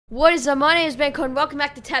What is up? My name is Ben and welcome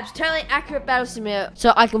back to Tabs, totally accurate battle simulator.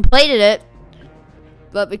 So I completed it,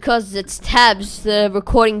 but because it's Tabs, the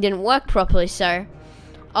recording didn't work properly, so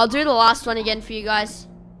I'll do the last one again for you guys.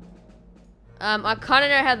 I kind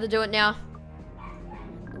of know how to do it now.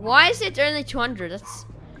 Why is it only 200?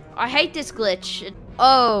 I hate this glitch.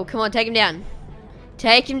 Oh, come on, take him down.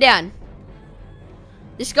 Take him down.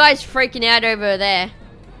 This guy's freaking out over there.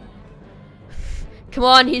 Come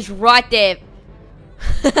on, he's right there.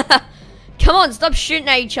 Come on, stop shooting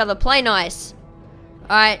at each other. Play nice.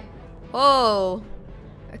 Alright. Oh.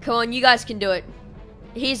 Come on, you guys can do it.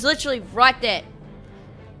 He's literally right there.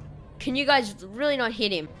 Can you guys really not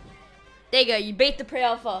hit him? There you go. You beat the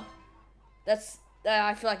pre-alpha. That's...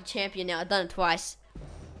 I feel like a champion now. I've done it twice.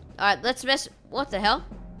 Alright, let's mess... What the hell?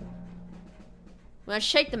 When I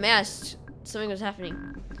shake the mouse, something was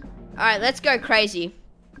happening. Alright, let's go crazy.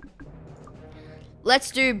 Let's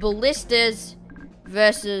do ballistas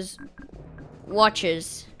versus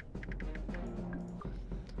watchers.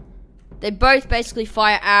 They both basically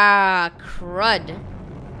fire. Ah, crud.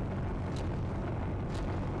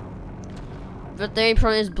 But the only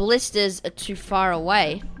problem is ballistas are too far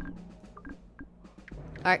away.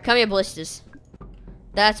 Alright, come here, ballistas.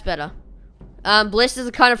 That's better. Ballistas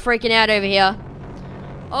are kind of freaking out over here.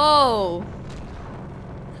 Oh.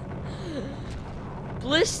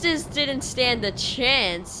 Ballistas didn't stand a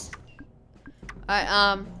chance.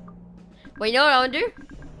 Alright, well, you know what I want to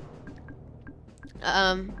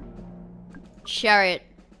do? Chariot.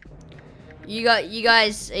 You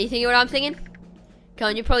guys, are you thinking what I'm thinking? Come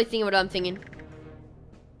on, you're probably thinking what I'm thinking.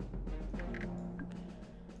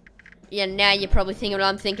 Yeah, now you're probably thinking what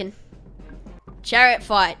I'm thinking. Chariot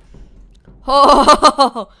fight.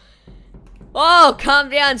 Oh, oh, calm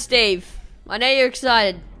down, Steve. I know you're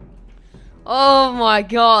excited. Oh my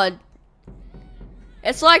god.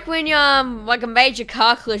 It's like when you, like a major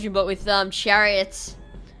car collision, but with, chariots.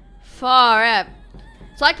 Far out.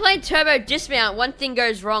 It's like playing Turbo Dismount. One thing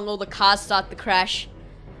goes wrong, all the cars start to crash.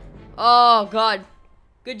 Oh god.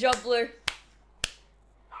 Good job, Blue.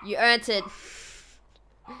 You earned it.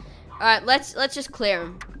 Alright, let's just clear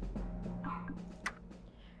them.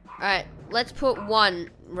 Alright, let's put one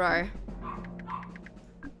row.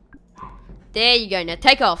 There you go, now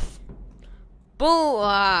take off. Boom!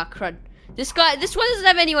 Ah, crud. This one doesn't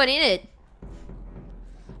have anyone in it.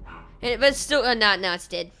 But it's still, oh, no, it's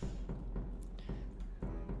dead.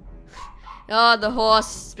 Oh, the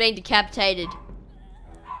horse is being decapitated.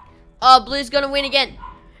 Oh, Blue's gonna win again.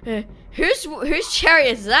 Whose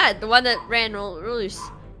chariot is that? The one that ran loose.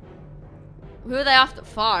 Who are they after?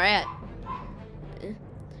 Far out.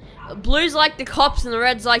 Blue's like the cops and the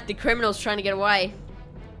red's like the criminals trying to get away.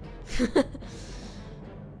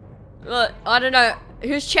 Look, I don't know.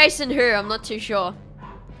 Who's chasing who? I'm not too sure.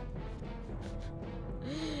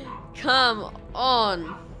 Come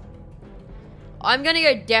on. I'm gonna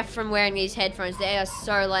go deaf from wearing these headphones. They are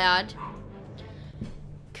so loud.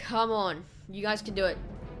 Come on. You guys can do it.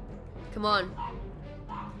 Come on.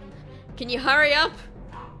 Can you hurry up?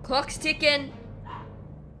 Clock's ticking.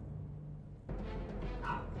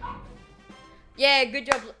 Yeah, good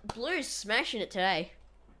job. Blue's smashing it today.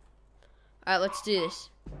 Alright, let's do this.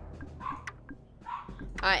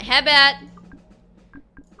 Alright, how about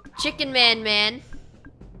Chicken Man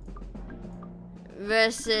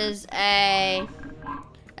versus a...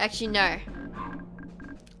 Actually, no.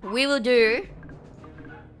 We will do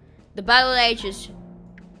the Battle of the Ages.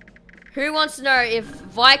 Who wants to know if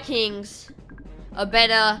Vikings are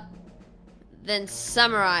better than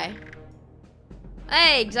Samurai?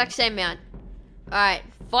 Hey, exact same amount. Alright,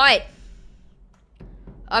 fight.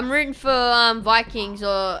 I'm rooting for Vikings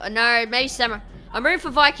or no, maybe Samurai. I'm rooting for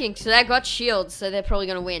Vikings, so they got shields, so they're probably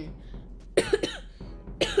gonna win.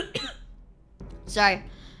 Sorry.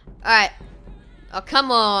 Alright. Oh,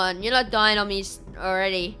 come on. You're not dying on me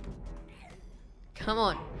already. Come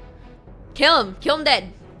on. Kill him. Kill him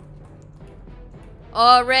dead.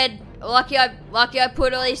 Oh, red. Lucky I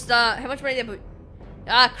put at least, how much money did I put?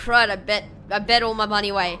 Ah, crud. I bet all my money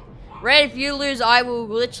away. Red, if you lose, I will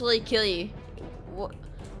literally kill you.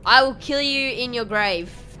 I will kill you in your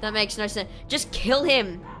grave. That makes no sense. Just kill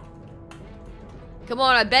him. Come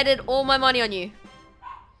on, I betted all my money on you.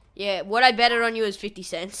 Yeah, what I betted on you is 50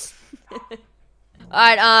 cents.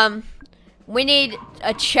 Alright, we need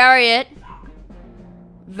a chariot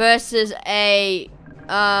versus a,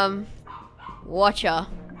 watcher.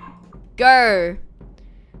 Go.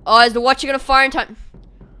 Oh, is the watcher gonna fire in time?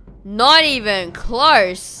 Not even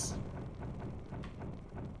close.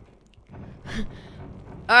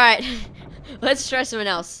 Alright. Let's try something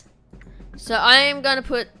else. So I am gonna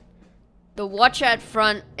put the watcher at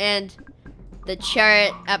front and the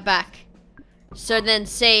chariot at back. So then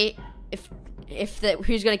see if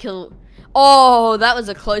who's gonna kill. Oh, that was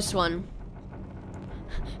a close one.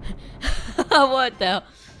 What the hell?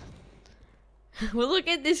 Well, look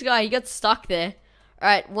at this guy. He got stuck there. All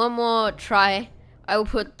right, one more try. I will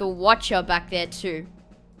put the watcher back there too.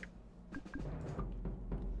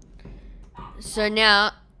 So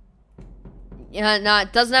now, yeah, no,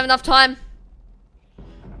 it doesn't have enough time.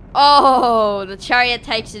 Oh, the chariot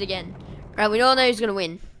takes it again. Right, we all know who's gonna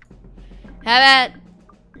win. How about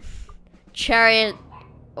chariot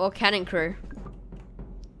or cannon crew?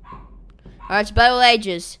 Alright, it's battle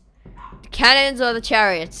ages. The cannons or the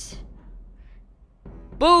chariots?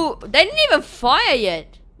 Boo! They didn't even fire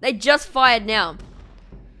yet. They just fired now.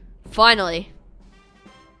 Finally.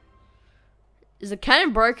 Is the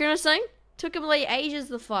cannon broken or something? Took them like ages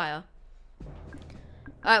to fire.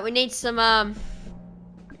 Alright, we need some more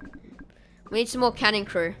cannon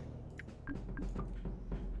crew.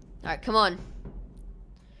 Alright, come on.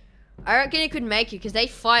 I reckon it could make it because they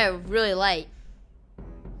fire really late.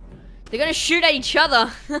 They're gonna shoot at each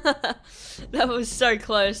other. That was so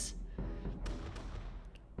close.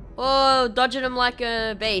 Oh, dodging them like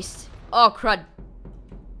a beast. Oh, crud.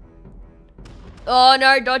 Oh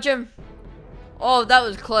no, dodge him. Oh, that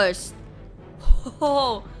was close.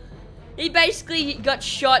 Oh, he basically got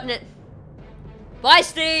shot in it. Bye,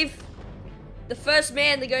 Steve. The first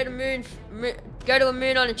man to go to a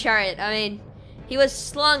moon on a chariot. I mean, he was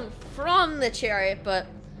slung from the chariot, but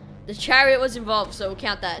the chariot was involved, so we'll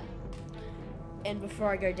count that. And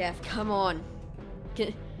before I go deaf, come on.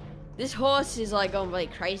 This horse is like going really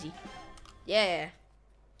crazy. Yeah.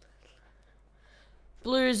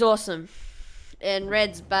 Blue is awesome. And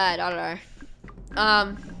red's bad, I don't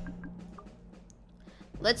know.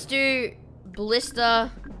 Let's do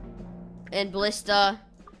ballista and ballista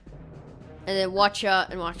and then watcher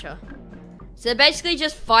and watcher. So they're basically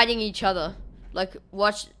just fighting each other. Like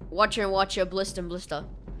watcher and watcher, ballista and ballista.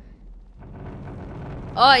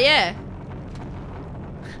 Oh yeah.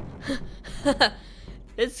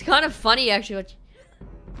 It's kind of funny actually.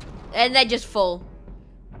 And they just fall.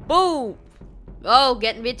 Boom! Oh,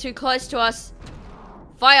 getting a bit too close to us.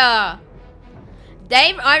 Fire!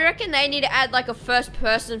 Dave, I reckon they need to add like a first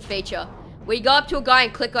person feature. Where you go up to a guy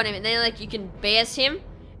and click on him and then like you can BS him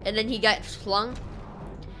and then he gets flung.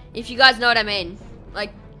 If you guys know what I mean.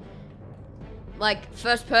 Like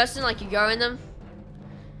first person, like you go in them.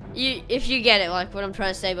 If you get it, like what I'm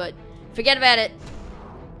trying to say, but forget about it.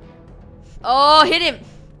 Oh, hit him!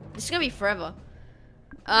 This is gonna be forever.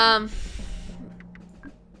 Battle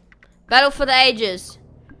for the ages.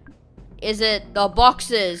 Is it the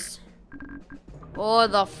boxers or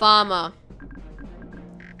the farmer?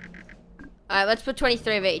 Alright, let's put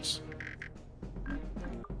 23 of each.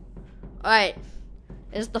 Alright.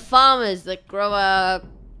 Is it the farmers that grow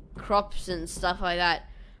crops and stuff like that?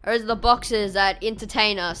 Or is it the boxers that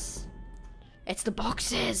entertain us? It's the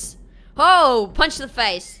boxers. Oh, punch to the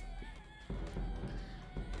face.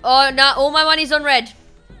 Oh, no, all my money's on red.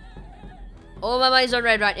 All my money's on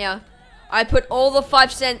red right now. I put all the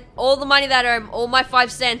 5 cent, all the money that I earn, all my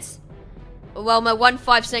 5 cents. Well, my 1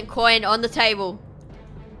 5-cent coin on the table.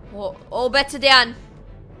 All bets are down.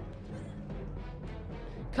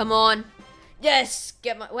 Come on. Yes,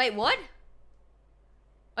 get my, wait, what?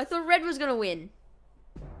 I thought red was gonna win.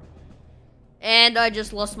 And I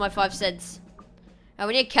just lost my 5 cents. And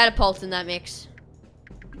we need catapult in that mix.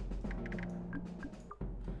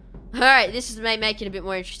 Alright, this is make it a bit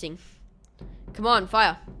more interesting. Come on,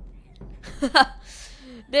 fire.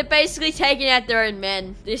 They're basically taking out their own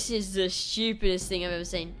men. This is the stupidest thing I've ever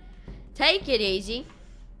seen. Take it easy.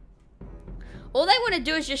 All they want to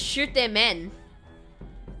do is just shoot their men.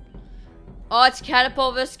 Oh, it's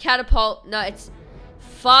catapult versus catapult. No, it's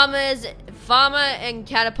farmer and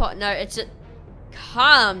catapult. No, it's a...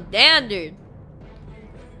 Calm down, dude.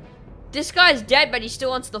 This guy's dead, but he still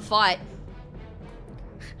wants to fight.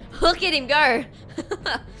 Look at him go.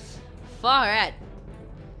 Far out.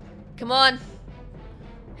 Come on.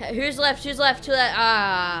 Who's left? Who's left?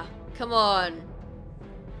 Ah, come on.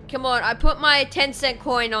 Come on. I put my 10-cent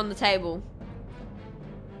coin on the table.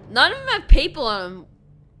 None of them have people on them.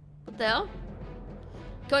 What the hell?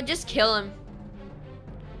 Come on, just kill him.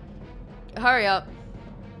 Hurry up.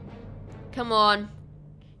 Come on.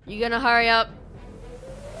 You gonna hurry up?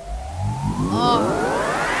 Oh.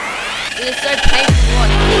 It is so painful.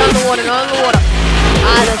 Not on the water, not on the water.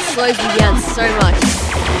 Ah, that slows me down so much.